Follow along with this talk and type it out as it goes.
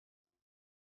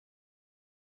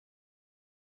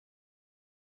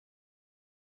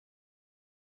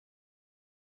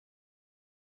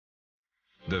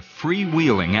The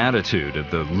freewheeling attitude of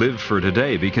the live for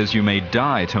today because you may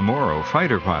die tomorrow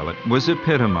fighter pilot was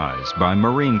epitomized by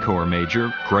Marine Corps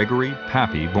Major Gregory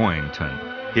 "Pappy"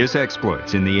 Boyington. His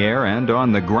exploits in the air and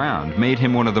on the ground made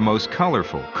him one of the most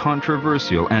colorful,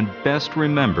 controversial, and best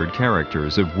remembered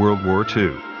characters of World War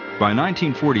II. By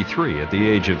 1943, at the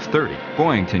age of 30,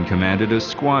 Boyington commanded a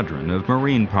squadron of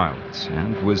Marine pilots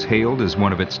and was hailed as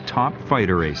one of its top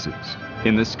fighter aces.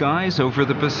 In the skies over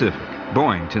the Pacific,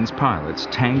 Boyington's pilots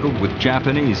tangled with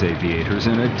Japanese aviators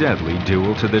in a deadly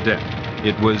duel to the death.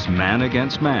 It was man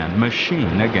against man,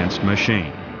 machine against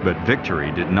machine. But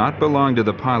victory did not belong to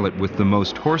the pilot with the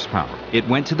most horsepower. It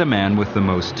went to the man with the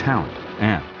most talent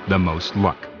and the most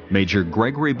luck. Major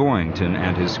Gregory Boyington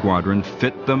and his squadron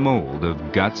fit the mold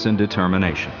of guts and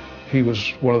determination. He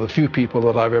was one of the few people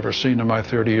that I've ever seen in my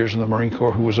 30 years in the Marine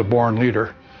Corps who was a born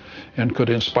leader and could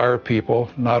inspire people,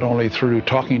 not only through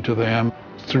talking to them,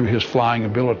 through his flying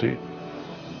ability.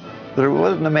 There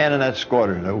wasn't a man in that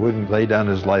squadron that wouldn't lay down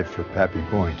his life for Pappy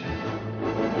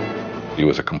Boyington. He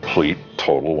was a complete,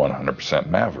 total 100%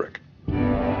 maverick.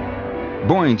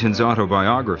 Boyington's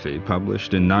autobiography,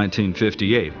 published in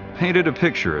 1958, painted a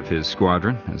picture of his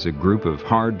squadron as a group of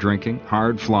hard-drinking,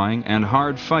 hard-flying, and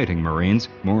hard-fighting Marines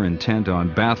more intent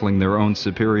on battling their own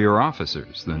superior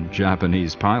officers than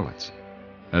Japanese pilots.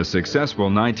 A successful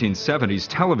 1970s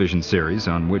television series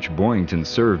on which Boyington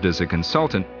served as a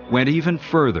consultant went even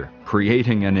further,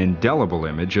 creating an indelible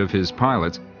image of his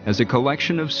pilots as a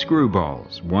collection of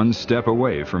screwballs one step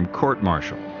away from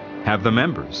court-martial. Have the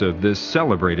members of this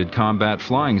celebrated combat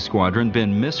flying squadron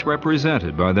been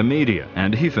misrepresented by the media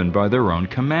and even by their own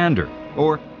commander?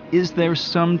 Or is there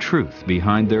some truth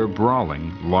behind their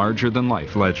brawling,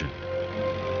 larger-than-life legend?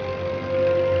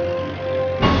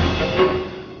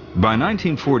 By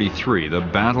 1943, the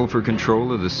battle for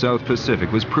control of the South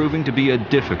Pacific was proving to be a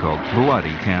difficult,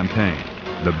 bloody campaign.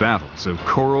 The battles of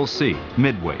Coral Sea,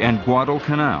 Midway, and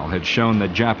Guadalcanal had shown the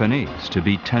Japanese to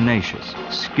be tenacious,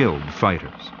 skilled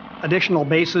fighters. Additional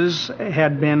bases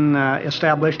had been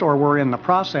established or were in the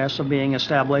process of being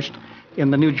established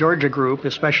in the New Georgia group,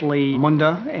 especially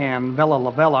Munda and Vella La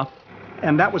Vella.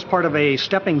 And that was part of a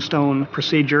stepping stone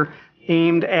procedure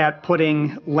aimed at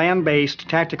putting land-based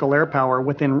tactical air power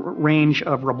within range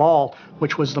of Rabaul,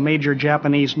 which was the major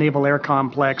Japanese naval air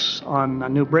complex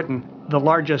on New Britain, the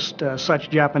largest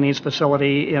such Japanese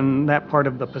facility in that part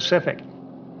of the Pacific.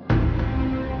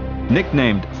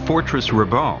 Nicknamed Fortress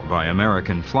Rabaul by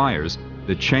American flyers,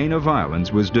 the chain of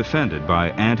islands was defended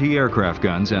by anti-aircraft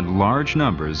guns and large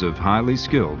numbers of highly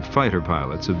skilled fighter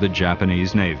pilots of the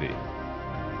Japanese Navy.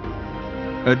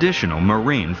 Additional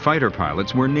Marine fighter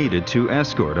pilots were needed to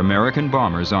escort American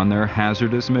bombers on their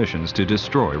hazardous missions to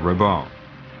destroy Rabaul.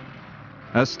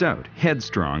 A stout,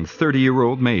 headstrong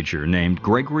 30-year-old major named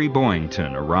Gregory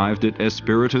Boyington arrived at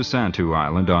Espiritu Santo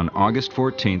Island on August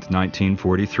 14,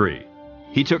 1943.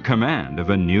 He took command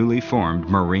of a newly formed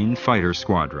Marine fighter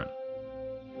squadron.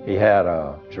 He had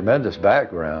a tremendous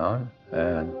background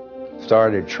and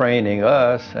started training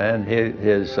us, and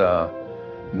his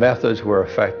methods were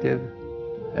effective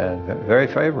and very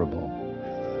favorable.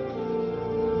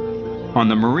 On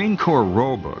the Marine Corps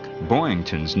rollbook,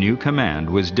 Boyington's new command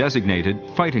was designated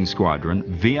Fighting Squadron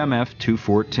VMF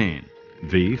 214.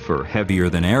 V for heavier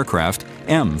than aircraft,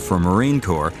 M for Marine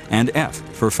Corps, and F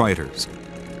for fighters.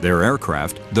 Their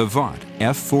aircraft, the Vought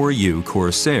F-4U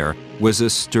Corsair, was a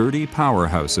sturdy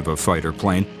powerhouse of a fighter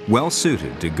plane well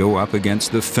suited to go up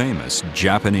against the famous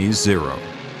Japanese Zero.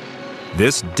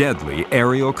 This deadly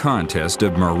aerial contest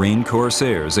of Marine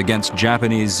Corsairs against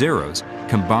Japanese Zeros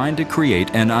combined to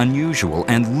create an unusual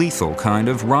and lethal kind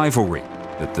of rivalry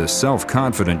that the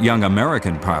self-confident young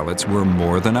American pilots were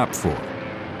more than up for.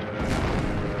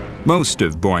 Most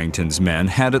of Boyington's men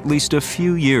had at least a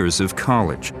few years of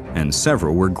college, and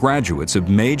several were graduates of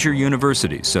major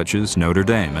universities such as Notre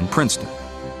Dame and Princeton.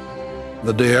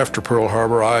 The day after Pearl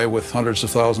Harbor, I, with hundreds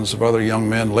of thousands of other young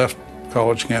men, left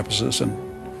college campuses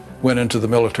and went into the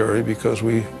military because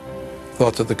we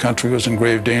thought that the country was in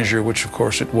grave danger, which of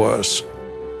course it was.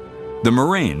 The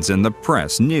Marines and the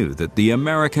press knew that the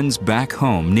Americans back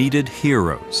home needed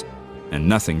heroes, and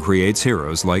nothing creates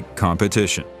heroes like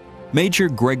competition. Major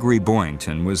Gregory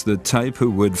Boyington was the type who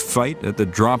would fight at the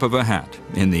drop of a hat,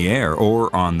 in the air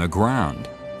or on the ground.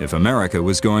 If America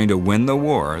was going to win the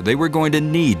war, they were going to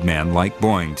need men like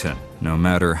Boyington, no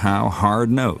matter how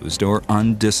hard-nosed or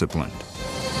undisciplined.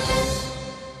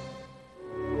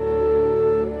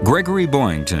 Gregory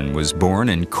Boyington was born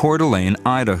in Coeur d'Alene,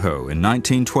 Idaho in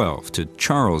 1912 to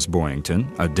Charles Boyington,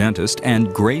 a dentist,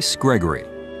 and Grace Gregory.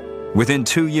 Within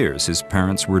 2 years, his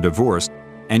parents were divorced,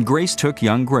 and Grace took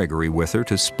young Gregory with her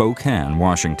to Spokane,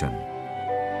 Washington.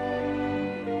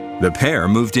 The pair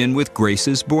moved in with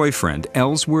Grace's boyfriend,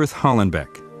 Ellsworth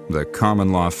Hollenbeck. The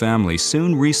common-law family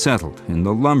soon resettled in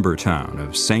the lumber town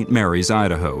of St. Mary's,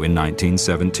 Idaho in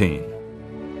 1917.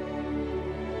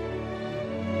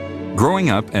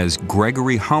 Growing up as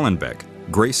Gregory Hollenbeck,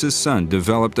 Grace's son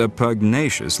developed a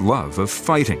pugnacious love of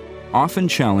fighting, often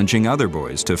challenging other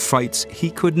boys to fights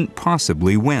he couldn't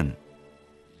possibly win.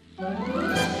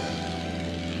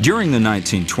 During the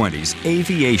 1920s,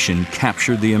 aviation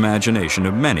captured the imagination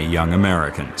of many young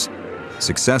Americans.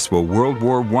 Successful World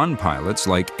War I pilots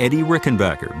like Eddie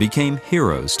Rickenbacker became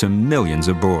heroes to millions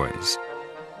of boys.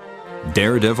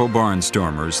 Daredevil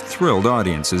barnstormers thrilled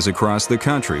audiences across the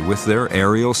country with their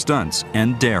aerial stunts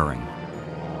and daring.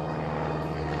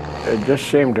 It just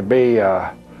seemed to be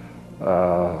a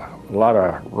lot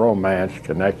of romance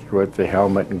connected with the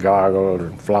helmet and goggles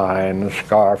and flying, the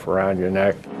scarf around your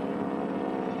neck.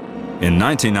 In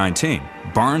 1919,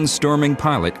 barnstorming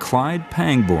pilot Clyde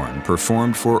Pangborn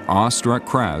performed for awestruck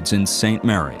crowds in St.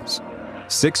 Mary's.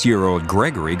 6-year-old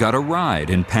Gregory got a ride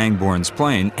in Pangborn's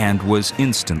plane and was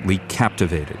instantly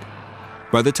captivated.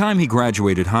 By the time he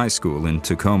graduated high school in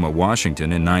Tacoma,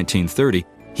 Washington in 1930,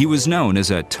 he was known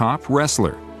as a top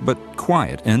wrestler, but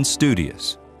quiet and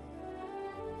studious.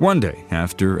 One day,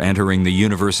 after entering the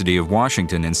University of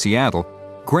Washington in Seattle,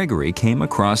 Gregory came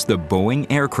across the Boeing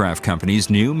Aircraft Company's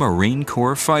new Marine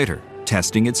Corps fighter,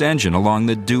 testing its engine along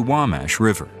the Duwamish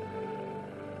River.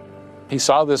 He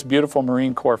saw this beautiful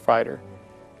Marine Corps fighter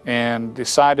and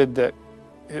decided that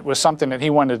it was something that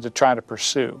he wanted to try to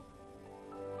pursue.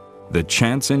 The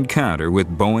chance encounter with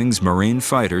Boeing's Marine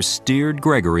fighter steered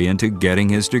Gregory into getting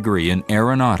his degree in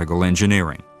aeronautical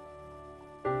engineering.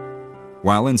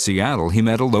 While in Seattle, he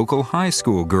met a local high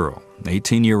school girl,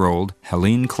 18-year-old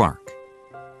Helene Clark.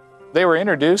 They were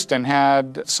introduced and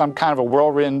had some kind of a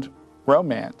whirlwind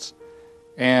romance,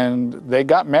 and they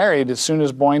got married as soon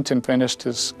as Boynton finished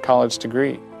his college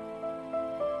degree.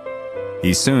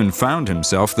 He soon found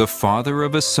himself the father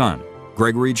of a son,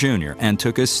 Gregory Jr., and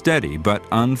took a steady but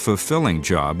unfulfilling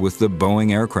job with the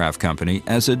Boeing Aircraft Company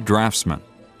as a draftsman.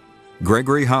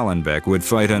 Gregory Hollenbeck would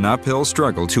fight an uphill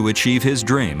struggle to achieve his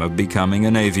dream of becoming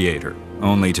an aviator,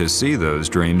 only to see those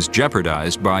dreams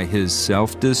jeopardized by his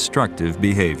self-destructive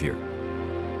behavior.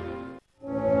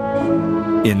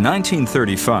 In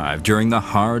 1935, during the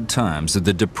hard times of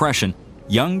the Depression,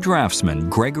 young draftsman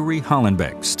Gregory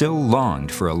Hollenbeck still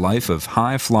longed for a life of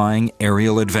high-flying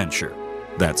aerial adventure.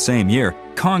 That same year,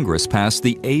 Congress passed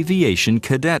the Aviation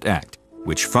Cadet Act,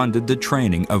 which funded the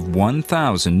training of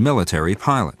 1,000 military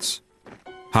pilots.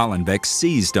 Hollenbeck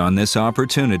seized on this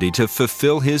opportunity to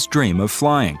fulfill his dream of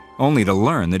flying, only to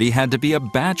learn that he had to be a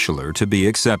bachelor to be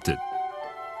accepted.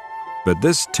 But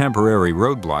this temporary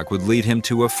roadblock would lead him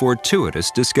to a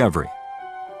fortuitous discovery.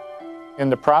 In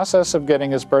the process of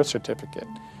getting his birth certificate,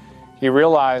 he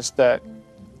realized that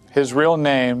his real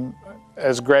name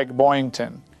as Greg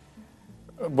Boynton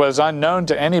was unknown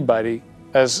to anybody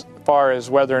as far as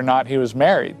whether or not he was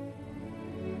married.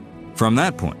 From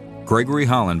that point, Gregory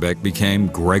Hollenbeck became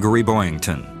Gregory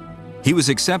Boynton. He was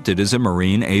accepted as a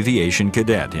Marine aviation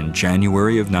cadet in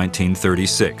January of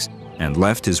 1936 and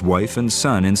left his wife and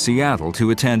son in Seattle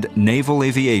to attend Naval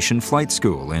Aviation Flight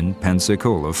School in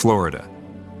Pensacola, Florida.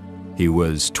 He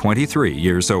was 23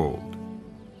 years old.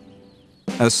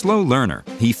 A slow learner,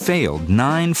 he failed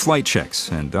 9 flight checks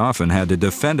and often had to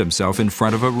defend himself in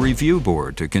front of a review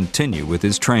board to continue with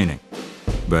his training.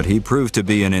 But he proved to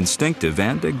be an instinctive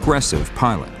and aggressive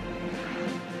pilot.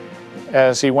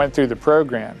 As he went through the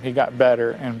program, he got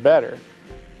better and better.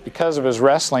 Because of his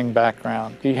wrestling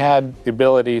background, he had the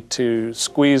ability to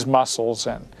squeeze muscles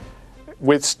and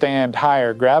withstand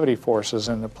higher gravity forces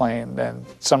in the plane than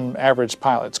some average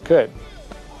pilots could.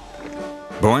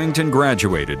 Boynton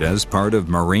graduated as part of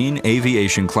Marine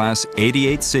Aviation Class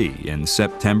 88C in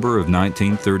September of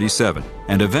 1937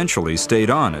 and eventually stayed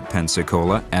on at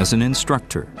Pensacola as an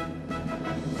instructor.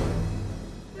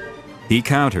 He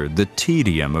countered the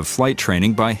tedium of flight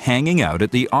training by hanging out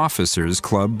at the officers'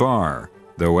 club bar.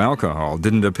 Though alcohol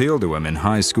didn't appeal to him in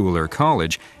high school or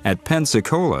college, at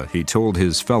Pensacola he told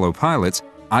his fellow pilots,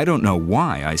 "I don't know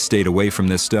why I stayed away from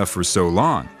this stuff for so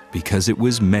long, because it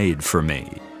was made for me."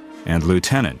 And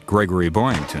Lieutenant Gregory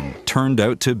Boynton turned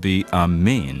out to be a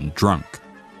mean drunk.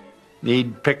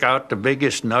 He'd pick out the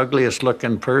biggest and ugliest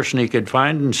looking person he could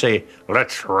find and say,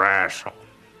 "Let's wrestle."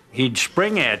 He'd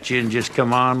spring at you and just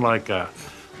come on like a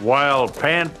wild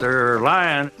panther or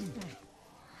lion.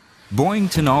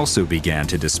 Boynton also began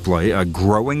to display a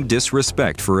growing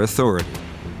disrespect for authority.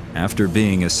 After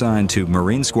being assigned to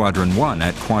Marine Squadron 1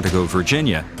 at Quantico,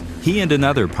 Virginia, he and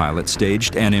another pilot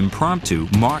staged an impromptu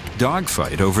mock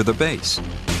dogfight over the base.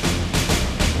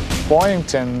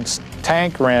 Boyington's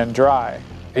tank ran dry.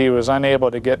 He was unable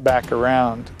to get back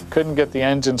around, couldn't get the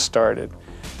engine started,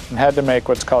 and had to make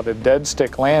what's called a dead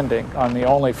stick landing on the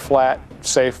only flat,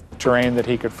 safe terrain that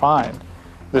he could find.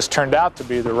 This turned out to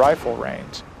be the rifle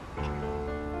range.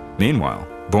 Meanwhile,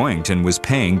 Boyington was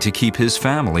paying to keep his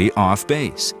family off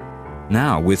base.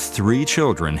 Now, with 3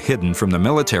 children hidden from the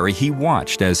military, he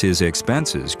watched as his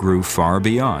expenses grew far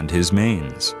beyond his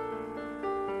means.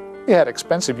 He had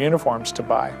expensive uniforms to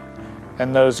buy,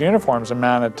 and those uniforms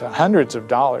amounted to hundreds of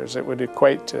dollars. It would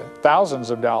equate to thousands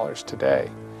of dollars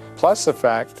today. Plus the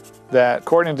fact that,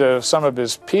 according to some of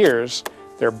his peers,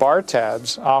 their bar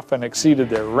tabs often exceeded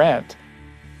their rent.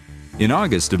 In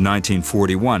August of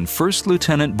 1941, First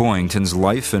Lieutenant Boyington's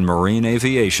life in Marine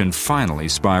aviation finally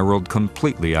spiraled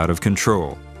completely out of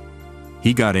control.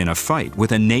 He got in a fight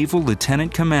with a naval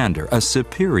lieutenant commander, a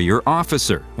superior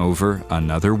officer, over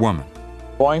another woman.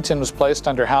 Boyington was placed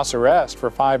under house arrest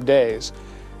for 5 days.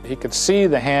 He could see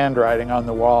the handwriting on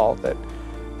the wall that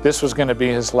this was going to be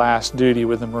his last duty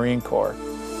with the Marine Corps.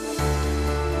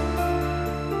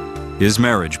 His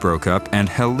marriage broke up and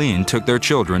Helene took their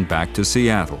children back to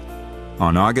Seattle.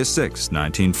 On August 6,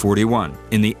 1941,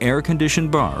 in the air-conditioned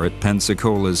bar at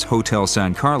Pensacola's Hotel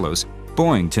San Carlos,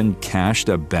 Boyington cashed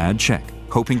a bad check,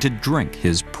 hoping to drink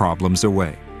his problems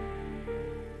away.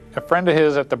 A friend of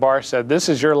his at the bar said, "This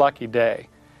is your lucky day.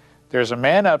 There's a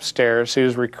man upstairs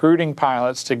who's recruiting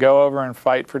pilots to go over and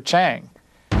fight for Chiang."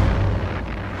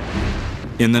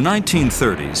 In the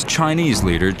 1930s, Chinese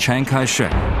leader Chiang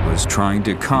Kai-shek was trying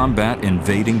to combat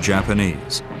invading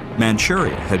Japanese.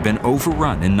 Manchuria had been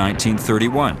overrun in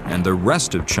 1931, and the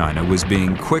rest of China was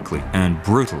being quickly and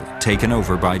brutally taken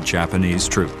over by Japanese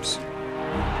troops.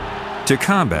 To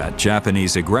combat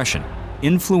Japanese aggression,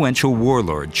 influential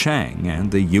warlord Chiang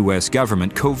and the U.S.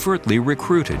 government covertly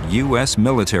recruited U.S.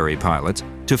 military pilots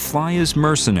to fly as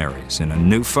mercenaries in a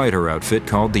new fighter outfit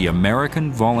called the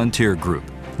American Volunteer Group,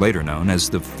 later known as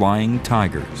the Flying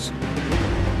Tigers.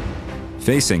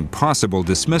 Facing possible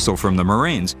dismissal from the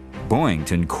Marines,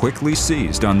 Boyington quickly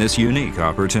seized on this unique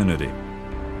opportunity.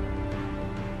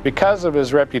 Because of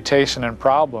his reputation and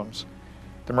problems,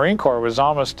 the Marine Corps was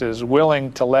almost as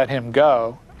willing to let him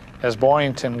go as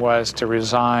Boyington was to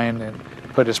resign and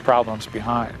put his problems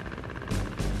behind.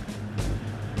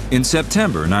 In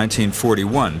September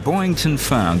 1941, Boyington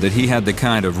found that he had the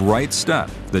kind of right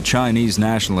stuff the Chinese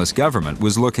nationalist government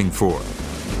was looking for.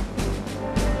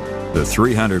 The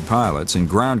 300 pilots and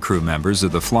ground crew members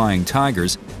of the Flying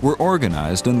Tigers were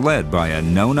organized and led by a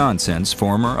no-nonsense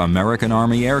former American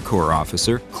Army Air Corps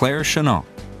officer, Claire Chennault.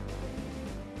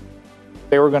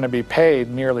 They were going to be paid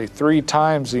nearly 3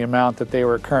 times the amount that they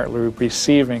were currently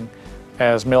receiving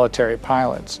as military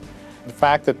pilots. The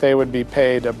fact that they would be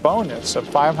paid a bonus of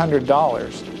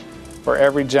 $500 for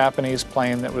every Japanese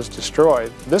plane that was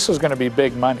destroyed, this was going to be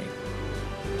big money.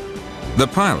 The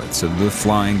pilots of the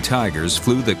Flying Tigers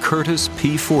flew the Curtiss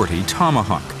P-40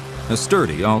 Tomahawk, a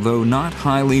sturdy, although not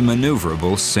highly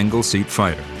maneuverable, single-seat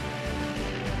fighter.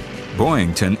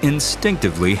 Boyington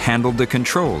instinctively handled the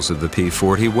controls of the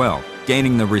P-40 well,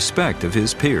 gaining the respect of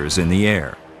his peers in the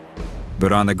air.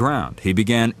 But on the ground, he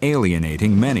began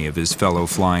alienating many of his fellow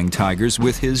Flying Tigers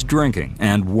with his drinking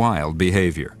and wild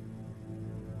behavior.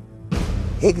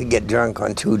 He could get drunk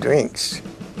on 2 drinks.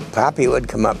 Poppy would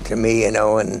come up to me,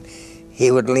 and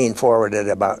he would lean forward at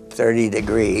about 30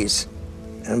 degrees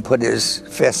and put his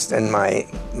fist in my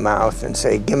mouth and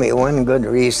say, "Give me one good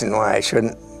reason why I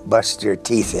shouldn't bust your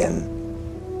teeth in."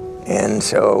 And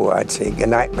so I'd say, "Good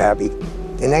night, Pappy."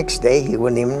 The next day, he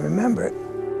wouldn't even remember it.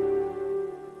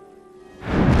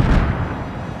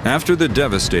 After the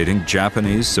devastating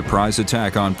Japanese surprise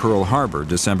attack on Pearl Harbor,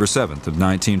 December 7th of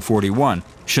 1941,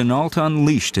 Chennault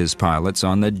unleashed his pilots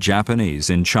on the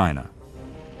Japanese in China.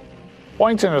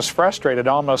 Boyington was frustrated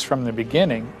almost from the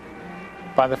beginning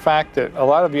by the fact that a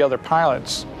lot of the other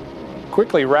pilots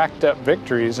quickly racked up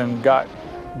victories and got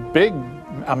big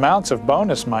amounts of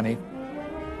bonus money.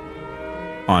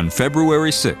 On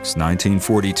February 6,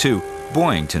 1942,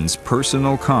 Boyington's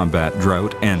personal combat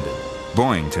drought ended.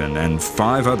 Boyington and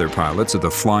 5 other pilots of the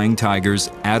Flying Tigers'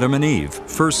 Adam and Eve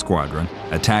 1st Squadron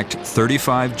attacked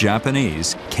 35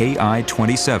 Japanese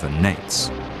Ki-27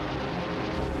 Nates.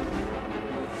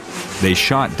 They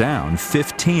shot down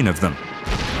 15 of them,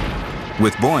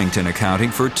 with Boyington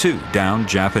accounting for 2 downed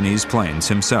Japanese planes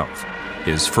himself,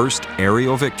 his first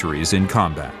aerial victories in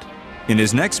combat. In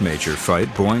his next major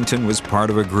fight, Boyington was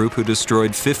part of a group who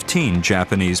destroyed 15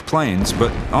 Japanese planes,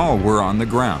 but all were on the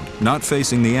ground, not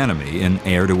facing the enemy in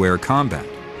air-to-air combat.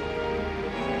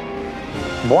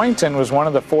 Boyington was one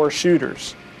of the 4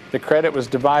 shooters. The credit was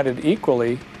divided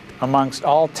equally amongst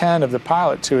all 10 of the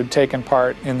pilots who had taken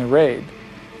part in the raid.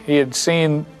 He had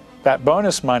seen that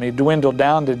bonus money dwindle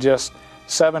down to just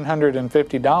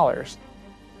 $750.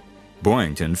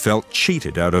 Boyington felt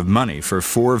cheated out of money for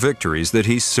 4 victories that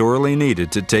he sorely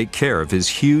needed to take care of his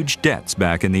huge debts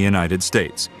back in the United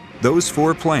States. Those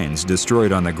 4 planes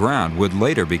destroyed on the ground would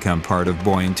later become part of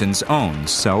Boyington's own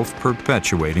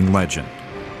self-perpetuating legend.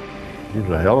 He was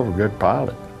a hell of a good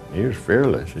pilot. He was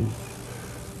fearless.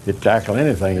 He'd tackle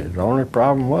anything. His only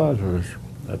problem was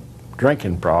a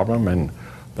drinking problem, and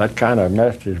that kind of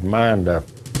messed his mind up.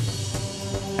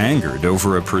 Angered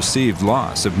over a perceived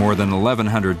loss of more than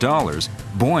 $1,100,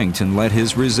 Boyington let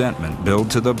his resentment build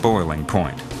to the boiling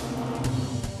point.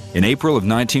 In April of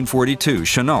 1942,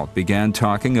 Chenault began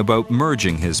talking about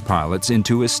merging his pilots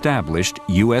into established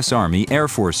U.S. Army Air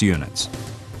Force units.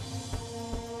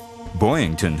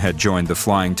 Boyington had joined the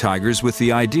Flying Tigers with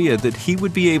the idea that he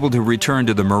would be able to return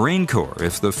to the Marine Corps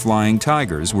if the Flying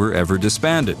Tigers were ever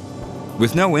disbanded.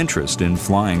 With no interest in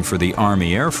flying for the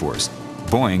Army Air Force,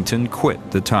 Boyington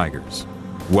quit the Tigers.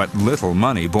 What little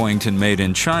money Boyington made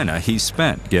in China, he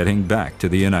spent getting back to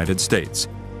the United States.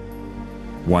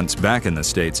 Once back in the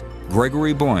States,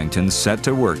 Gregory Boyington set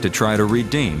to work to try to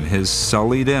redeem his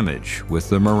sullied image with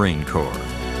the Marine Corps.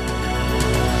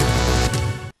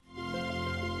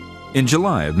 In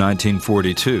July of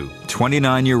 1942,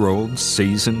 29-year-old,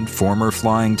 seasoned, former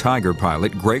Flying Tiger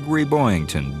pilot Gregory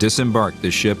Boyington disembarked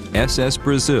the ship SS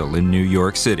Brazil in New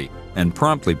York City and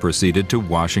promptly proceeded to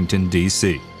Washington,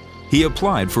 D.C. He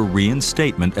applied for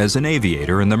reinstatement as an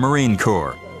aviator in the Marine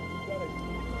Corps.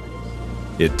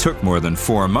 It took more than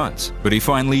 4 months, but he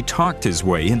finally talked his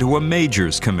way into a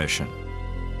major's commission.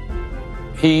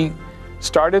 He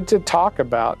started to talk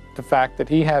about the fact that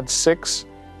he had 6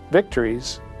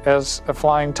 victories as a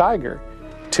Flying Tiger.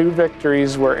 2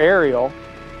 victories were aerial,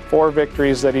 4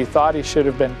 victories that he thought he should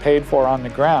have been paid for on the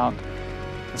ground.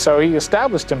 So he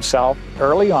established himself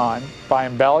early on by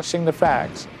embellishing the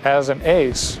facts as an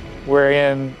ace,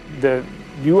 wherein the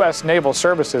U.S. Naval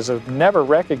Services have never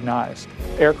recognized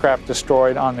aircraft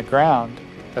destroyed on the ground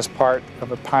as part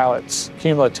of a pilot's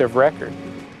cumulative record.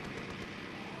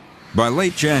 By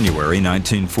late January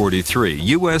 1943,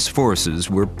 U.S. forces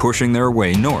were pushing their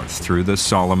way north through the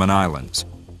Solomon Islands.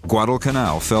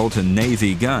 Guadalcanal fell to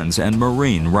Navy guns and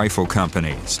Marine rifle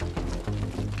companies.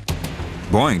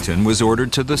 Boyington was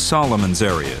ordered to the Solomons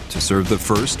area to serve the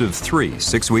first of 3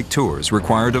 6-week tours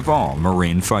required of all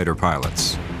Marine fighter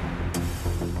pilots.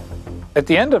 At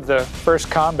the end of the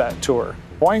first combat tour,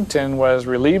 Boyington was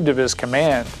relieved of his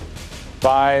command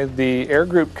by the air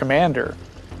group commander,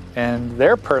 and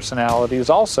their personalities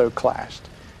also clashed.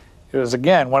 It was,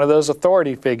 again, one of those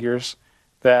authority figures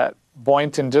that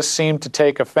Boyington just seemed to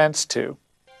take offense to.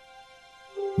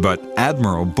 But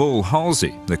Admiral Bull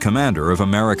Halsey, the commander of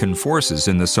American forces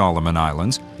in the Solomon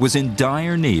Islands, was in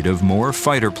dire need of more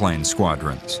fighter plane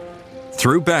squadrons.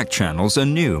 Through back channels, a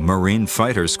new Marine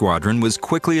fighter squadron was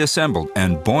quickly assembled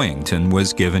and Boyington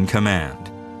was given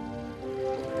command.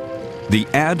 The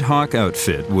ad hoc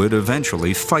outfit would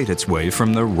eventually fight its way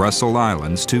from the Russell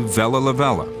Islands to Vella La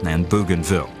Vella and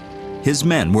Bougainville. His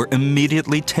men were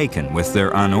immediately taken with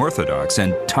their unorthodox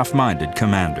and tough-minded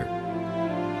commander.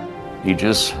 He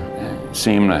just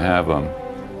seemed to have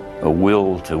a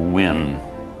will to win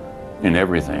in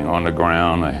everything, on the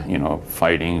ground,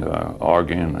 fighting,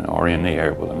 arguing, or in the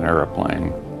air with an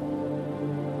airplane.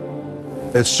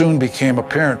 It soon became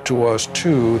apparent to us,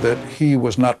 too, that he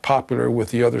was not popular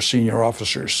with the other senior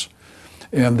officers.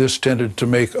 And this tended to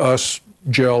make us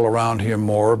gel around him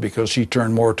more because he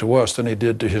turned more to us than he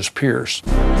did to his peers.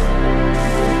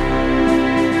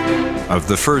 Of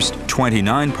the first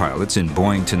 29 pilots in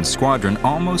Boyington's squadron,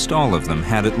 almost all of them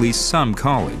had at least some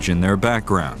college in their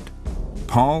background.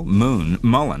 Paul Moon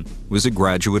Mullen was a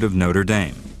graduate of Notre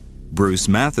Dame. Bruce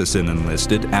Matheson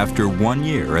enlisted after 1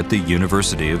 year at the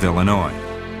University of Illinois.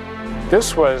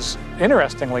 This was,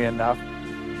 interestingly enough,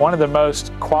 one of the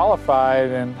most qualified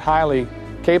and highly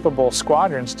capable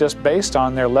squadrons just based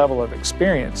on their level of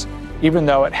experience, even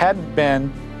though it hadn't been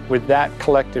with that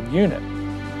collective unit.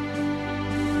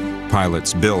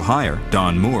 Pilots Bill Heyer,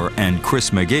 Don Moore, and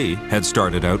Chris McGee had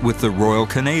started out with the Royal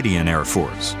Canadian Air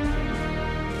Force.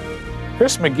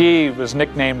 Chris McGee was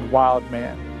nicknamed Wild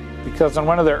Man because on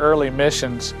one of their early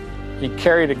missions, he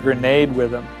carried a grenade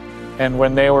with him. And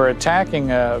when they were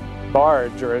attacking a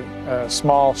barge or a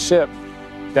small ship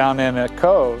down in a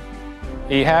cove,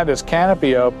 he had his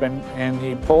canopy open and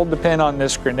he pulled the pin on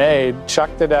this grenade,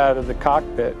 chucked it out of the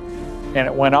cockpit, and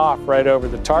it went off right over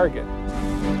the target.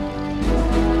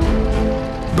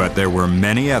 But there were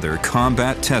many other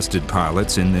combat-tested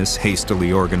pilots in this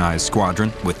hastily organized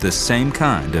squadron with the same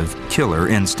kind of killer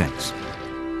instincts.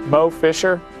 Mo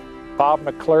Fisher, Bob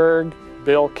McClurg,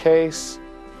 Bill Case,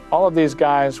 all of these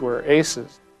guys were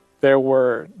aces. There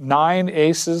were 9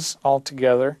 aces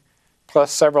altogether,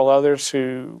 plus several others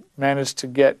who managed to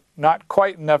get not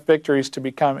quite enough victories to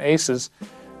become aces,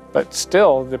 but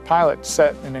still the pilot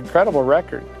set an incredible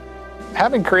record.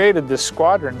 Having created this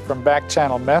squadron from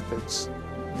back-channel methods,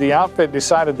 the outfit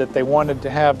decided that they wanted to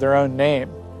have their own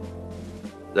name.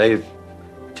 They've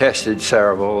tested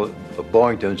several.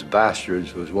 Boyington's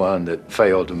Bastards was one that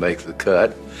failed to make the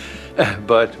cut.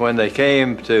 But when they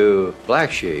came to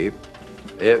Black Sheep,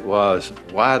 it was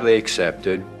widely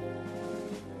accepted.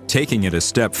 Taking it a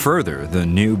step further, the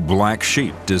new Black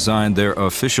Sheep designed their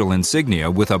official insignia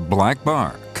with a black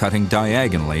bar cutting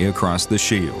diagonally across the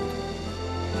shield.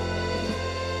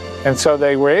 And so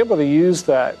they were able to use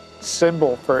that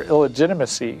symbol for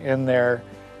illegitimacy in their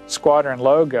squadron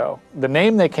logo. The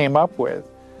name they came up with,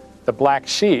 the Black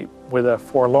Sheep, with a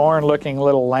forlorn-looking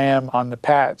little lamb on the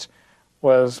patch,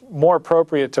 was more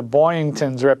appropriate to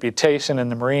Boyington's reputation in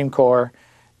the Marine Corps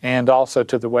and also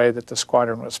to the way that the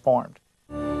squadron was formed.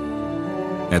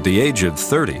 At the age of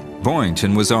 30,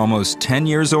 Boyington was almost 10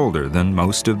 years older than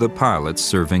most of the pilots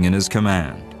serving in his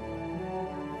command.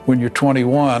 When you're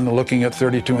 21, looking at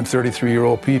 32 and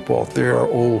 33-year-old people, they're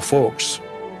old folks.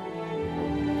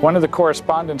 One of the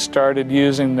correspondents started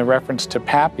using the reference to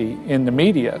Pappy in the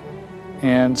media,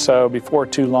 and so before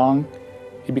too long,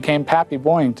 he became Pappy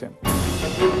Boyington.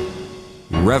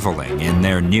 Reveling in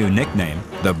their new nickname,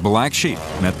 the Black Sheep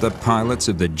met the pilots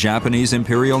of the Japanese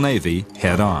Imperial Navy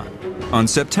head-on. On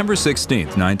September 16,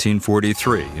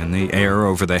 1943, in the air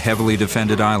over the heavily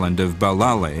defended island of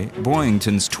Balale,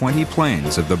 Boyington's 20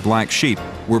 planes of the Black Sheep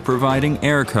were providing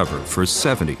air cover for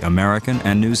 70 American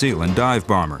and New Zealand dive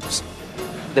bombers.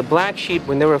 The Black Sheep,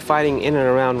 when they were fighting in and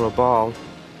around Rabaul,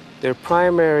 their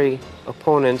primary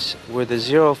opponents were the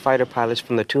Zero fighter pilots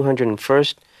from the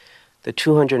 201st, the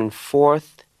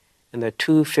 204th, and the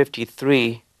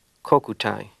 253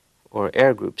 Kokutai, or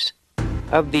air groups.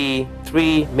 Of the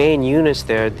 3 main units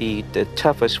there, the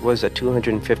toughest was the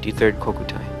 253rd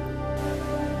Kokutai.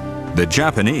 The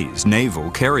Japanese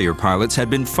naval carrier pilots had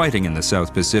been fighting in the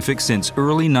South Pacific since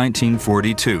early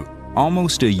 1942,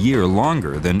 almost a year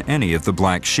longer than any of the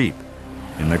Black Sheep.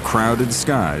 In the crowded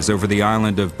skies over the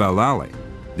island of Balale,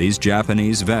 these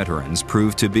Japanese veterans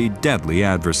proved to be deadly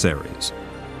adversaries.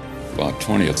 About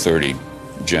 20 or 30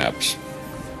 Japs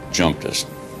jumped us,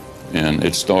 and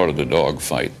it started a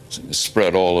dogfight. It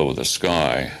spread all over the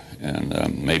sky, and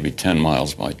maybe 10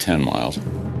 miles by 10 miles.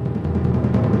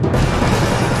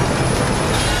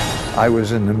 I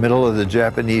was in the middle of the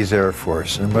Japanese Air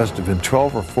Force. There must have been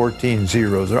 12 or 14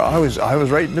 Zeros. I was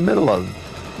right in the middle of them.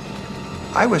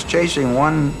 I was chasing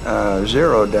one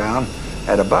Zero down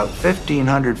at about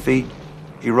 1,500 feet.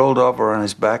 He rolled over on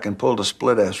his back and pulled a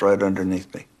split ass right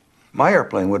underneath me. My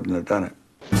airplane wouldn't have done it.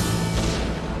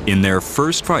 In their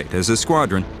first fight as a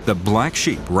squadron, the Black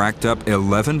Sheep racked up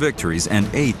 11 victories and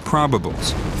 8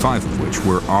 probables, 5 of which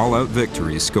were all-out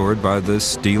victories scored by the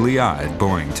steely-eyed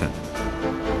Boyington.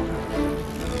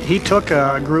 He took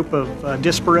a group of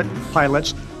disparate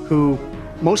pilots who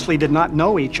mostly did not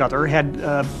know each other, had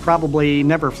probably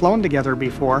never flown together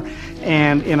before,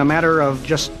 and in a matter of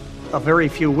just a very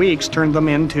few weeks turned them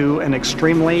into an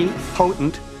extremely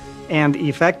potent and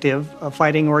effective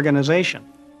fighting organization.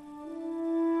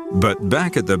 But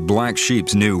back at the Black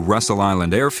Sheep's new Russell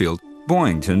Island airfield,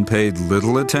 Boyington paid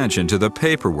little attention to the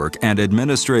paperwork and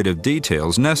administrative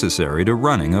details necessary to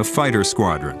running a fighter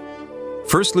squadron.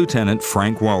 First Lieutenant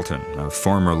Frank Walton, a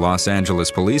former Los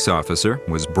Angeles police officer,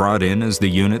 was brought in as the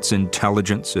unit's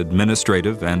intelligence,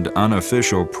 administrative, and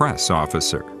unofficial press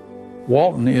officer.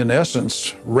 Walton, in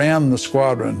essence, ran the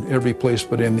squadron every place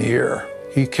but in the air.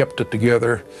 He kept it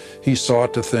together. He saw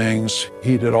to things.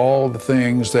 He did all the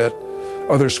things that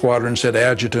other squadrons had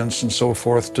adjutants and so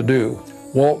forth to do.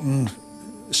 Walton,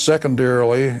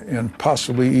 secondarily, and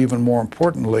possibly even more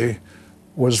importantly,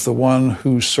 was the one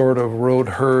who sort of rode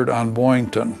herd on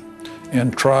Boyington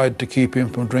and tried to keep him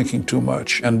from drinking too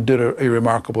much, and did a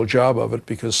remarkable job of it,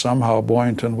 because somehow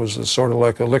Boyington was sort of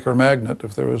like a liquor magnet.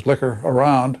 If there was liquor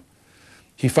around,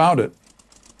 he found it.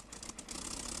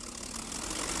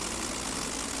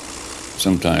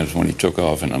 Sometimes when he took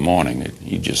off in the morning,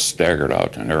 he just staggered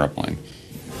out to an airplane.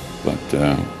 But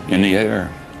in the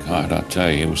air, God, I'll tell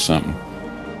you, it was something.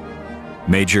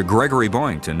 Major Gregory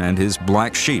Boyington and his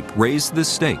Black Sheep raised the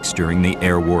stakes during the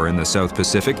air war in the South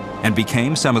Pacific and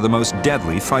became some of the most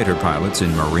deadly fighter pilots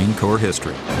in Marine Corps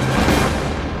history.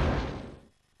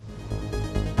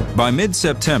 By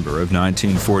mid-September of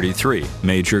 1943,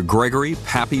 Major Gregory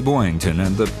 "Pappy" Boyington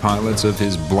and the pilots of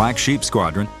his Black Sheep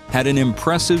Squadron had an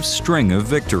impressive string of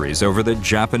victories over the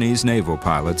Japanese naval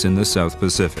pilots in the South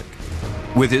Pacific.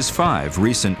 With his 5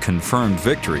 recent confirmed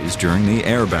victories during the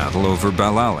air battle over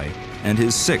Balale and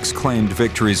his 6 claimed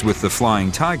victories with the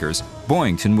Flying Tigers,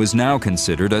 Boyington was now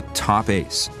considered a top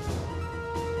ace.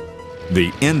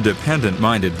 The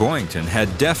independent-minded Boyington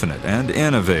had definite and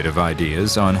innovative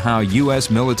ideas on how U.S.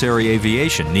 military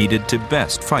aviation needed to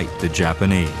best fight the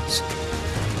Japanese.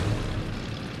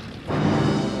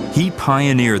 He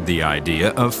pioneered the idea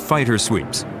of fighter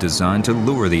sweeps, designed to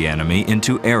lure the enemy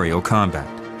into aerial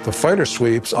combat. The fighter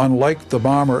sweeps, unlike the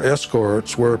bomber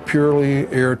escorts, were purely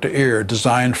air-to-air,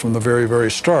 designed from the very,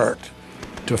 very start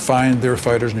to find their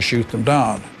fighters and shoot them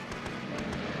down.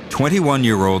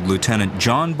 21-year-old Lieutenant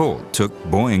John Bolt took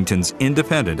Boyington's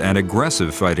independent and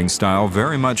aggressive fighting style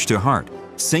very much to heart,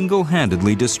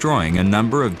 single-handedly destroying a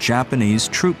number of Japanese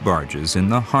troop barges in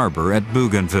the harbor at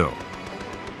Bougainville.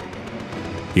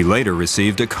 He later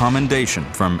received a commendation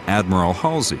from Admiral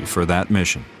Halsey for that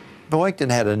mission. Boyington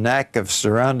had a knack of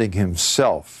surrounding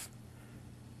himself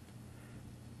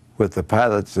with the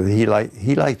pilots that he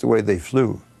liked the way they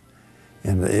flew.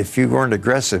 And if you weren't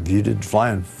aggressive, you didn't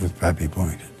fly with Pappy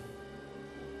Boyington.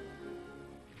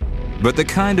 But the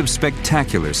kind of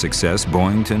spectacular success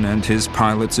Boyington and his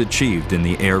pilots achieved in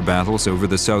the air battles over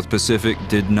the South Pacific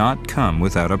did not come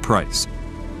without a price.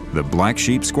 The Black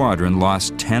Sheep Squadron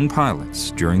lost 10 pilots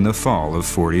during the fall of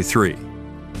 '43.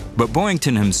 But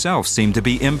Boyington himself seemed to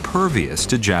be impervious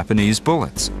to Japanese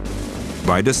bullets.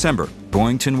 By December,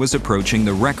 Boyington was approaching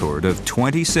the record of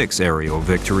 26 aerial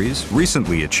victories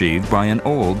recently achieved by an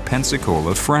old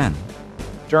Pensacola friend.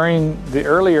 During the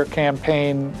earlier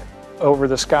campaign over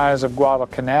the skies of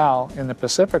Guadalcanal in the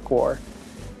Pacific War,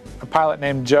 a pilot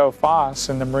named Joe Foss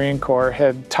in the Marine Corps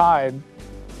had tied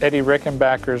Eddie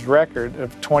Rickenbacker's record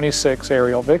of 26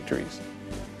 aerial victories.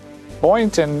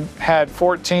 Boyington had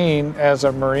 14 as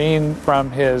a Marine from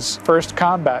his first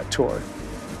combat tour,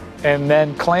 and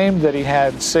then claimed that he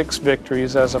had 6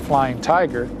 victories as a Flying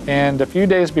Tiger, and a few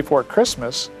days before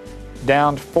Christmas,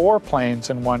 downed 4 planes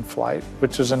in one flight,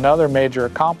 which was another major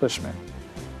accomplishment.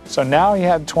 So now he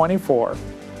had 24.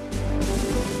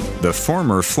 The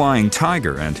former Flying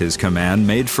Tiger and his command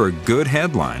made for good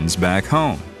headlines back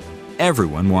home.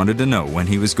 Everyone wanted to know when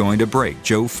he was going to break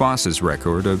Joe Foss's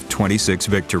record of 26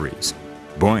 victories.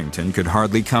 Boyington could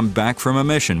hardly come back from a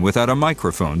mission without a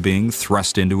microphone being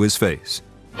thrust into his face.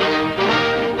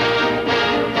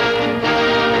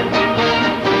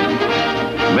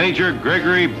 Major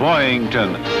Gregory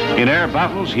Boyington. In air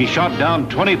battles, he shot down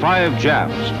 25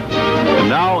 Japs. And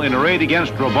now, in a raid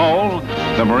against Rabaul,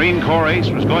 the Marine Corps ace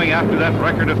was going after that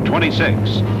record of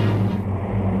 26.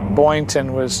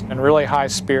 Boyington was in really high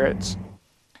spirits.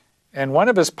 And one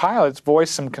of his pilots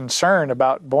voiced some concern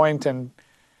about Boyington,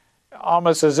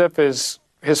 almost as if his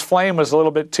flame was a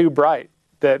little bit too bright,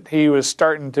 that he was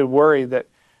starting to worry that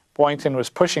Boyington was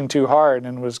pushing too hard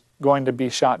and was going to be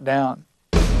shot down.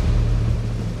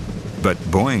 But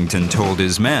Boyington told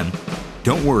his men,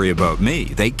 "Don't worry about me,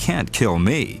 they can't kill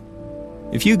me.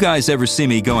 If you guys ever see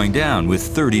me going down with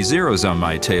 30 zeros on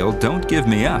my tail, don't give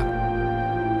me up.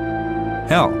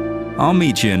 Hell, I'll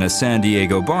meet you in a San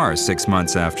Diego bar 6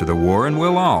 months after the war and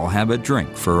we'll all have a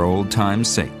drink for old time's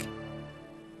sake."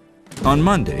 On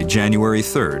Monday, January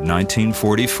 3rd,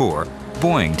 1944,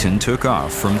 Boyington took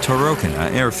off from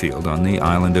Torokina Airfield on the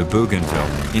island of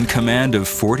Bougainville in command of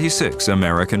 46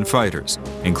 American fighters,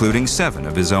 including 7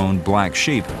 of his own Black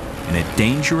Sheep, in a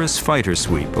dangerous fighter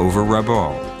sweep over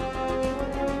Rabaul.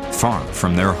 Far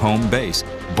from their home base,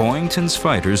 Boyington's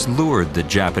fighters lured the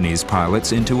Japanese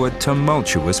pilots into a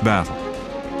tumultuous battle.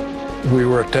 We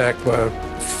were attacked by a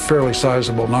fairly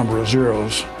sizable number of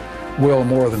Zeros, well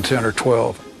more than 10 or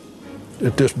 12.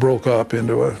 It just broke up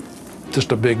into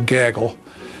just a big gaggle,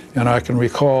 and I can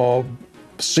recall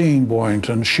seeing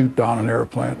Boyington shoot down an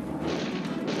airplane.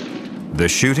 The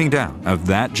shooting down of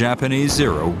that Japanese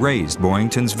Zero raised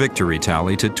Boyington's victory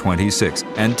tally to 26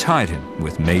 and tied him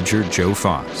with Major Joe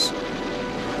Foss.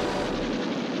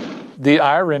 The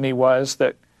irony was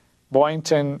that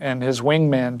Boyington and his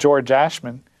wingman, George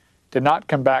Ashman, did not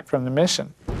come back from the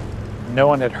mission. No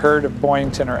one had heard of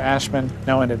Boyington or Ashman.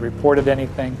 No one had reported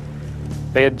anything.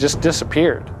 They had just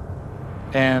disappeared.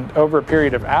 And over a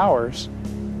period of hours,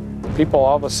 people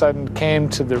all of a sudden came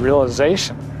to the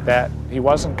realization that he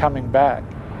wasn't coming back.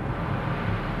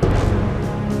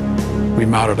 We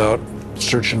mounted out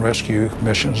search and rescue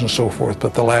missions and so forth,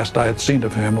 but the last I had seen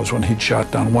of him was when he'd shot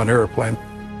down one airplane.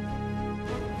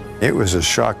 It was a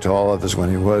shock to all of us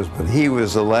when he was, but he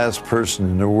was the last person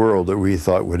in the world that we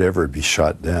thought would ever be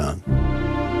shot down.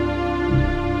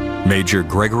 Major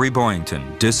Gregory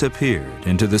Boyington disappeared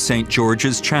into the St.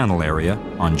 George's Channel area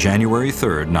on January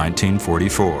 3,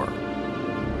 1944.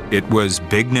 It was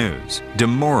big news,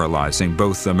 demoralizing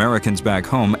both Americans back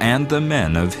home and the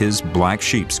men of his Black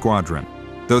Sheep Squadron.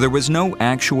 Though there was no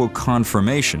actual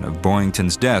confirmation of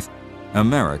Boyington's death,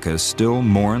 America still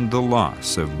mourned the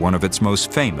loss of one of its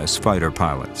most famous fighter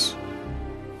pilots.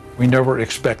 We never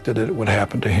expected it would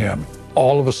happen to him.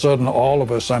 All of a sudden, all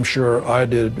of us, I'm sure I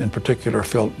did in particular,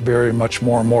 felt very much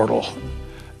more mortal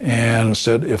and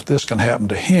said, if this can happen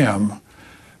to him,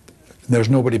 there's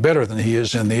nobody better than he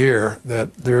is in the air,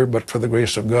 that there, but for the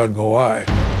grace of God, go I.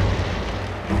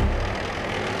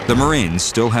 The Marines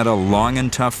still had a long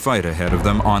and tough fight ahead of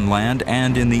them on land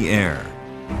and in the air.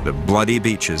 The bloody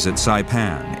beaches at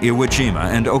Saipan, Iwo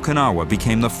Jima, and Okinawa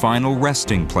became the final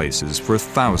resting places for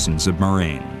thousands of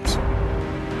Marines.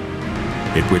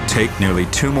 It would take nearly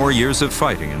 2 more years of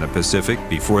fighting in the Pacific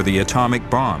before the atomic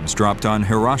bombs dropped on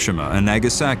Hiroshima and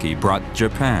Nagasaki brought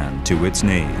Japan to its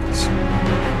knees.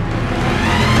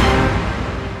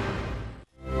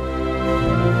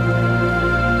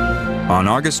 On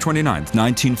August 29,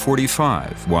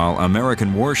 1945, while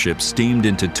American warships steamed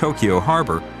into Tokyo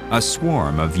Harbor, a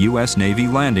swarm of U.S. Navy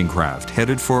landing craft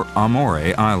headed for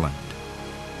Amore Island.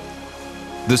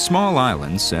 The small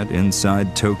island set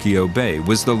inside Tokyo Bay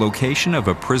was the location of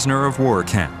a prisoner of war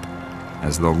camp.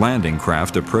 As the landing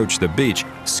craft approached the beach,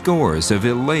 scores of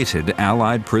elated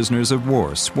Allied prisoners of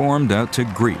war swarmed out to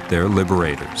greet their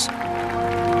liberators.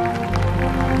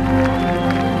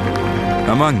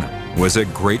 Among them was a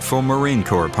grateful Marine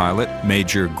Corps pilot,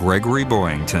 Major Gregory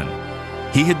Boyington.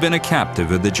 He had been a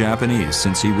captive of the Japanese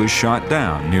since he was shot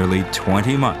down nearly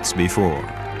 20 months before.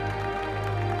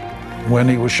 When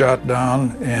he was shot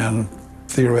down and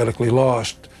theoretically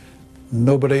lost,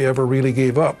 nobody ever really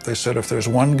gave up. They said, if there's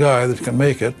one guy that can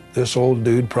make it, this old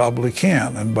dude probably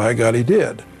can, and by God he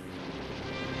did.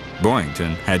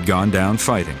 Boyington had gone down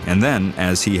fighting, and then,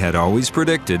 as he had always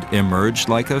predicted, emerged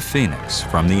like a phoenix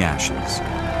from the ashes.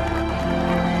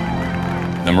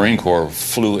 The Marine Corps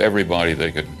flew everybody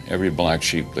they could, every black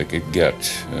sheep they could get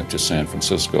to San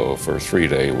Francisco for a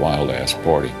 3-day wild-ass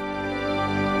party.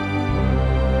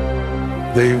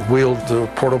 They wheeled the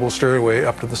portable stairway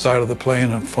up to the side of the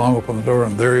plane and flung open the door,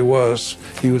 and there he was.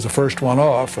 He was the first one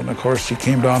off, and of course he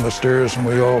came down the stairs, and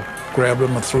we all grabbed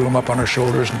him and threw him up on our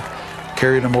shoulders and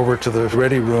carried him over to the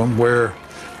ready room where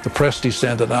the press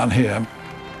descended on him.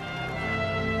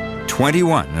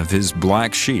 21 of his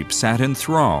black sheep sat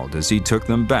enthralled as he took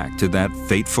them back to that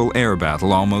fateful air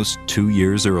battle almost 2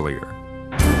 years earlier.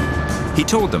 He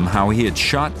told them how he had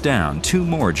shot down 2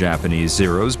 more Japanese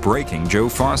Zeros, breaking Joe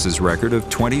Foss's record of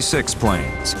 26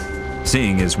 planes.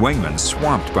 Seeing his wingmen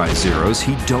swamped by Zeros,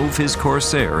 he dove his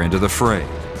Corsair into the fray.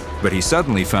 But he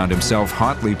suddenly found himself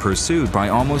hotly pursued by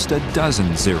almost a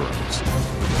dozen Zeros.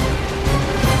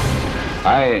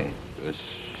 I was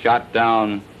shot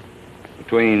down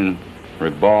between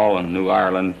Rabaul and New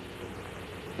Ireland,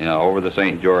 over the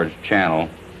St. George Channel.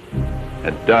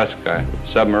 At dusk, a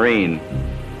submarine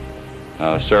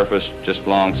surfaced just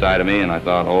alongside of me, and I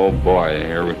thought, oh boy,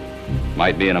 here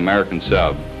might be an American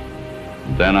sub.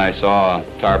 Then I saw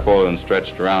a tarpaulin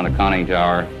stretched around a conning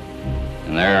tower,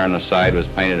 and there on the side was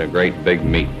painted a great big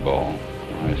meatball.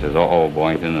 I says, uh-oh,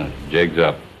 Boyington, the jig's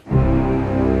up.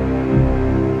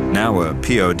 Now a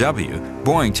POW,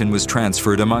 Boyington was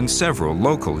transferred among several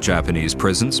local Japanese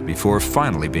prisons before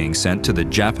finally being sent to the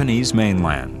Japanese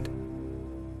mainland.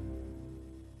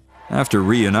 After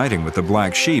reuniting with the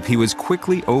Black Sheep, he was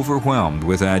quickly overwhelmed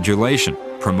with adulation,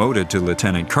 promoted to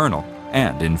lieutenant colonel,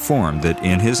 and informed that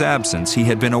in his absence he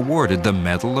had been awarded the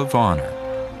Medal of Honor.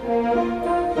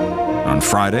 On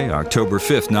Friday, October 5,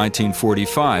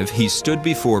 1945, he stood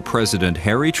before President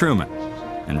Harry Truman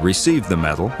and received the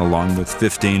medal along with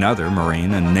 15 other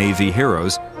Marine and Navy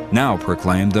heroes, now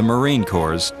proclaimed the Marine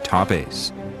Corps' top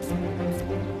ace.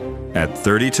 At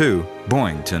 32,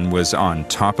 Boyington was on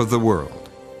top of the world.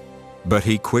 But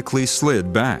he quickly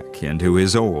slid back into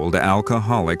his old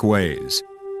alcoholic ways.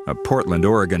 A Portland,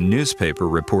 Oregon newspaper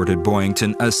reported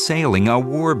Boyington assailing a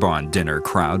war bond dinner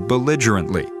crowd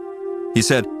belligerently. He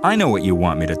said, "I know what you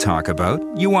want me to talk about.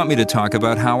 You want me to talk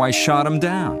about how I shot him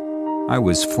down. I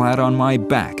was flat on my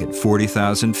back at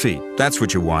 40,000 feet. That's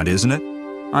what you want, isn't it?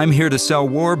 I'm here to sell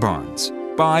war bonds.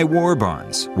 Buy war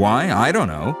bonds. Why? I don't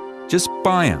know. Just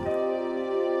buy them."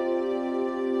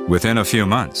 Within a few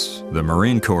months, the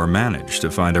Marine Corps managed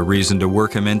to find a reason to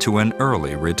work him into an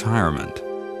early retirement.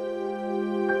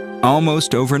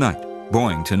 Almost overnight,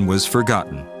 Boyington was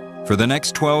forgotten. For the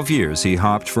next 12 years, he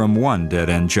hopped from one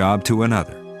dead-end job to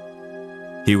another.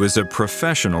 He was a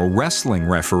professional wrestling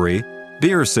referee,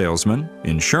 beer salesman,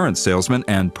 insurance salesman,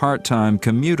 and part-time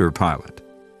commuter pilot.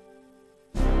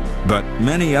 But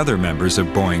many other members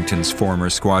of Boyington's former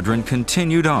squadron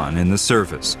continued on in the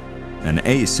service. An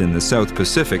ace in the South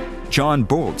Pacific, John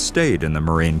Bolt stayed in the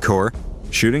Marine Corps,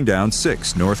 shooting down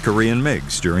 6 North Korean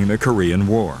MiGs during the Korean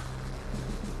War.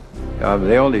 I'm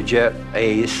the only jet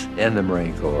ace in the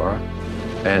Marine Corps,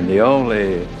 and the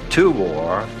only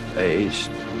two-war ace,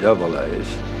 double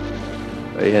ace,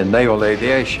 in naval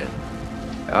aviation.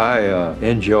 I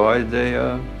enjoyed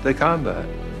the combat,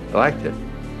 liked it,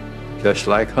 just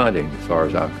like hunting as far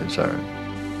as I'm concerned.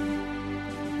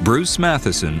 Bruce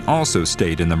Matheson also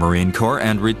stayed in the Marine Corps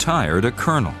and retired a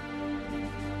colonel.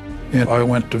 And I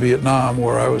went to Vietnam,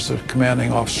 where I was the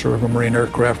commanding officer of a Marine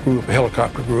aircraft group, a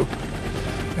helicopter group.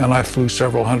 And I flew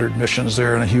several hundred missions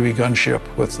there in a Huey gunship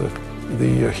with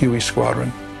the Huey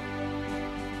Squadron.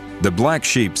 The Black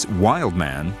Sheep's wild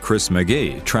man, Chris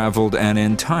McGee, traveled an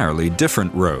entirely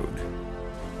different road.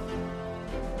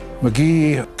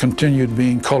 McGee continued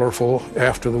being colorful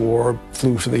after the war,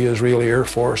 flew for the Israeli Air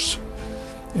Force,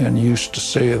 and used to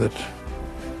say that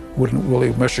wouldn't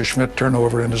Willie Messerschmitt turn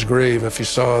over in his grave if he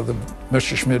saw the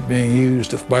Messerschmitt being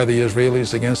used by the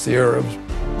Israelis against the Arabs.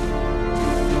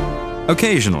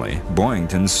 Occasionally,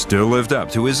 Boyington still lived up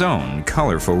to his own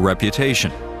colorful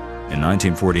reputation. In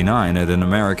 1949, at an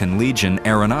American Legion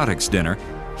aeronautics dinner,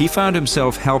 he found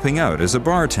himself helping out as a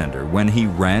bartender when he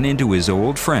ran into his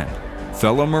old friend,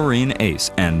 fellow Marine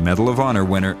ace and Medal of Honor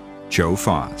winner, Joe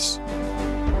Foss.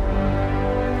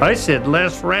 I said,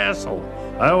 "Let's wrestle.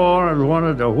 I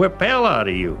wanted to whip hell out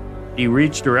of you." He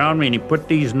reached around me and he put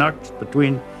these knucks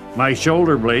between my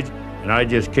shoulder blades, and I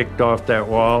just kicked off that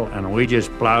wall, and we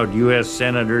just plowed U.S.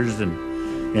 senators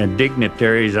and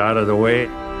dignitaries out of the way.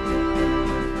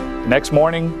 Next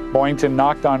morning, Boyington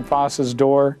knocked on Foss's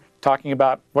door, talking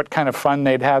about what kind of fun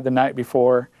they'd had the night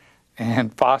before,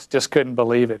 and Foss just couldn't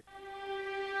believe it.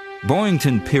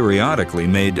 Boyington periodically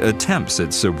made attempts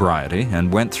at sobriety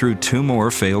and went through 2 more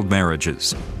failed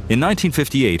marriages. In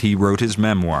 1958, he wrote his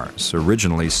memoirs,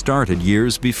 originally started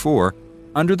years before,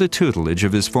 under the tutelage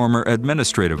of his former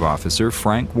administrative officer,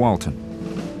 Frank Walton.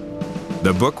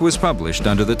 The book was published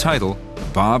under the title,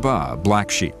 Ba Ba,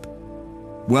 Black Sheep.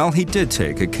 While he did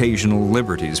take occasional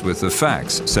liberties with the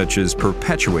facts, such as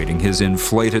perpetuating his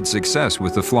inflated success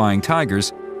with the Flying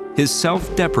Tigers, his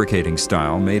self-deprecating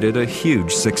style made it a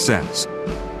huge success.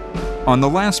 On the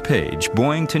last page,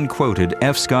 Boyington quoted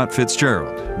F. Scott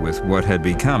Fitzgerald with what had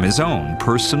become his own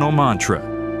personal mantra,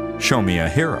 "Show me a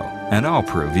hero, and I'll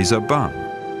prove he's a bum."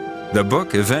 The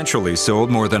book eventually sold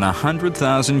more than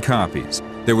 100,000 copies.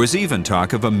 There was even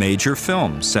talk of a major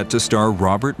film set to star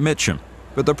Robert Mitchum,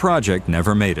 but the project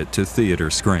never made it to theater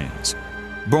screens.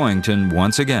 Boyington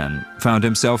once again found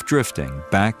himself drifting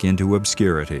back into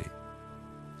obscurity.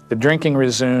 The drinking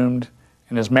resumed,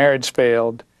 and his marriage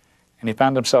failed, and he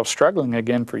found himself struggling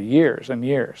again for years and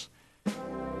years.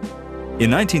 In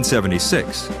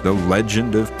 1976, the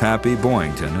legend of Pappy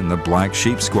Boyington and the Black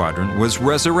Sheep Squadron was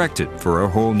resurrected for a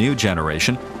whole new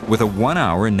generation with a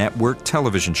 1-hour network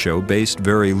television show based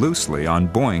very loosely on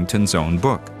Boyington's own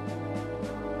book.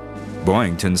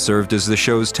 Boyington served as the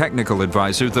show's technical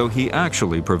advisor, though he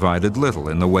actually provided little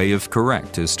in the way of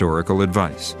correct historical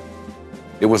advice.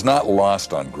 It was not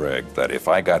lost on Greg that if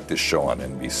I got this show on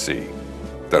NBC,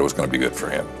 that it was going to be good for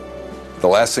him. The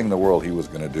last thing in the world he was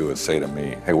going to do is say to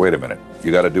me, "Hey, wait a minute,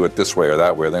 you got to do it this way or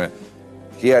that way." Then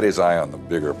he had his eye on the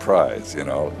bigger prize, you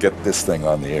know, get this thing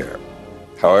on the air.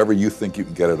 However you think you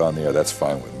can get it on the air, that's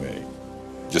fine with me.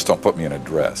 Just don't put me in a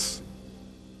dress.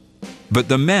 But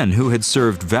the men who had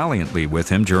served valiantly with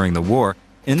him during the war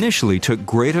initially took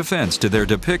great offense to their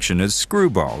depiction as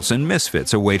screwballs and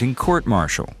misfits awaiting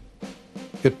court-martial.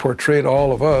 It portrayed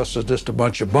all of us as just a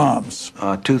bunch of bums.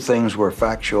 2 things were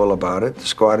factual about it. The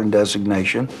squadron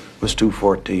designation was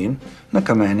 214, and the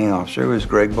commanding officer was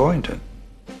Greg Boyington.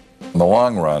 In the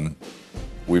long run,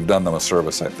 we've done them a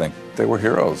service, I think. They were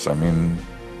heroes. I mean,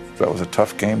 that was a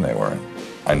tough game they were in.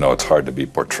 I know it's hard to be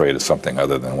portrayed as something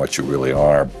other than what you really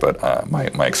are, but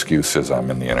my excuse is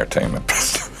I'm in the entertainment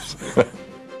business.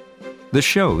 The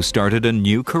show started a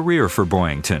new career for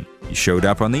Boyington. He showed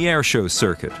up on the air show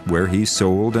circuit, where he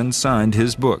sold and signed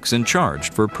his books and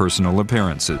charged for personal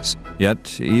appearances.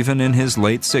 Yet, even in his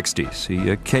late 60s, he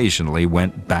occasionally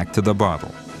went back to the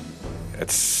bottle. At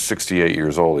 68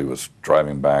 years old, he was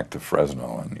driving back to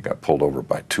Fresno, and he got pulled over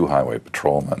by 2 highway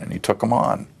patrolmen, and he took them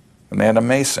on, and they had to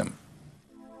mace him.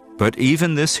 But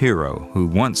even this hero, who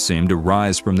once seemed to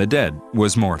rise from the dead,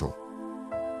 was mortal.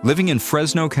 Living in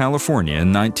Fresno, California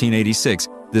in 1986,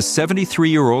 the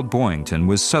 73-year-old Boyington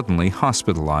was suddenly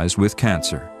hospitalized with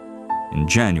cancer. In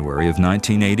January of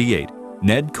 1988,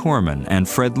 Ned Corman and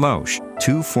Fred Loesch,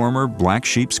 two former Black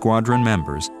Sheep Squadron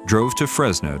members, drove to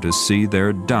Fresno to see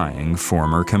their dying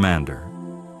former commander.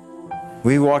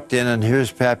 We walked in, and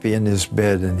here's Pappy in his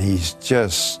bed, and he's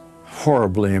just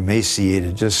horribly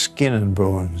emaciated, just skin and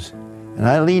bones. And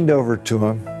I leaned over to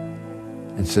him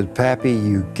and said, Pappy,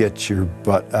 you get your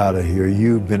butt out of here.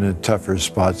 You've been in tougher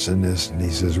spots than this. And he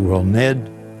says, well,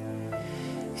 Ned,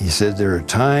 he said, there are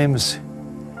times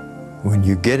when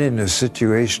you get in a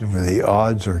situation where the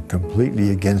odds are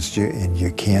completely against you and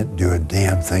you can't do a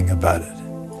damn thing about it.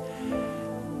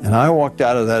 And I walked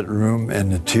out of that room,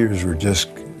 and the tears were just,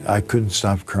 I couldn't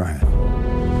stop crying.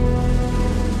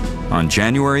 On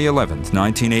January 11th,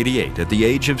 1988, at the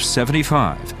age of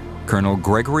 75, Colonel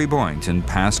Gregory Boyington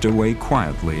passed away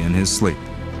quietly in his sleep.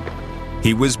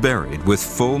 He was buried with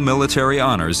full military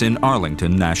honors in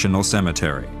Arlington National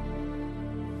Cemetery.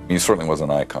 He certainly was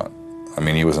an icon. I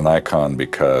mean, he was an icon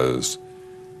because,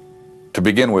 to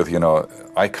begin with, you know,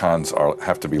 icons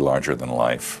have to be larger than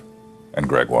life, and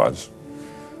Greg was.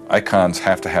 Icons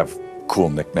have to have cool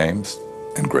nicknames,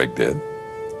 and Greg did.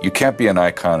 You can't be an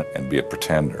icon and be a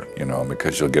pretender, you know,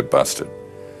 because you'll get busted.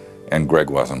 And Greg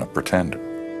wasn't a pretender.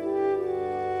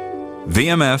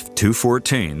 VMF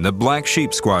 214, the Black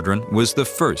Sheep Squadron, was the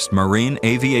first Marine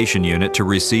aviation unit to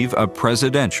receive a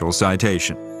presidential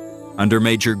citation. Under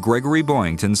Major Gregory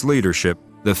Boyington's leadership,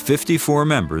 the 54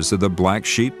 members of the Black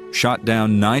Sheep shot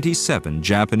down 97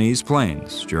 Japanese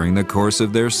planes during the course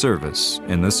of their service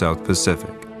in the South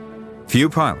Pacific. Few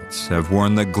pilots have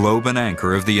worn the globe and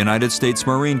anchor of the United States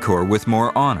Marine Corps with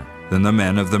more honor than the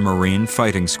men of the Marine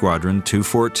Fighting Squadron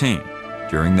 214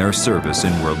 during their service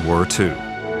in World War II.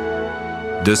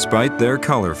 Despite their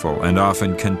colorful and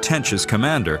often contentious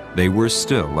commander, they were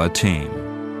still a team.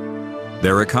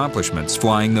 Their accomplishments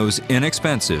flying those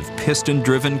inexpensive,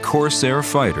 piston-driven Corsair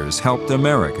fighters helped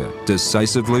America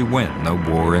decisively win the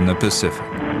war in the Pacific.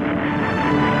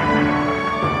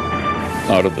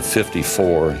 Out of the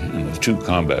 54 in the 2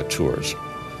 combat tours,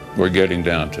 we're getting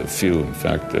down to a few. In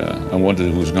fact, I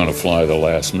wondered who's going to fly the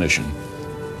last mission.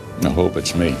 I hope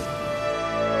it's me.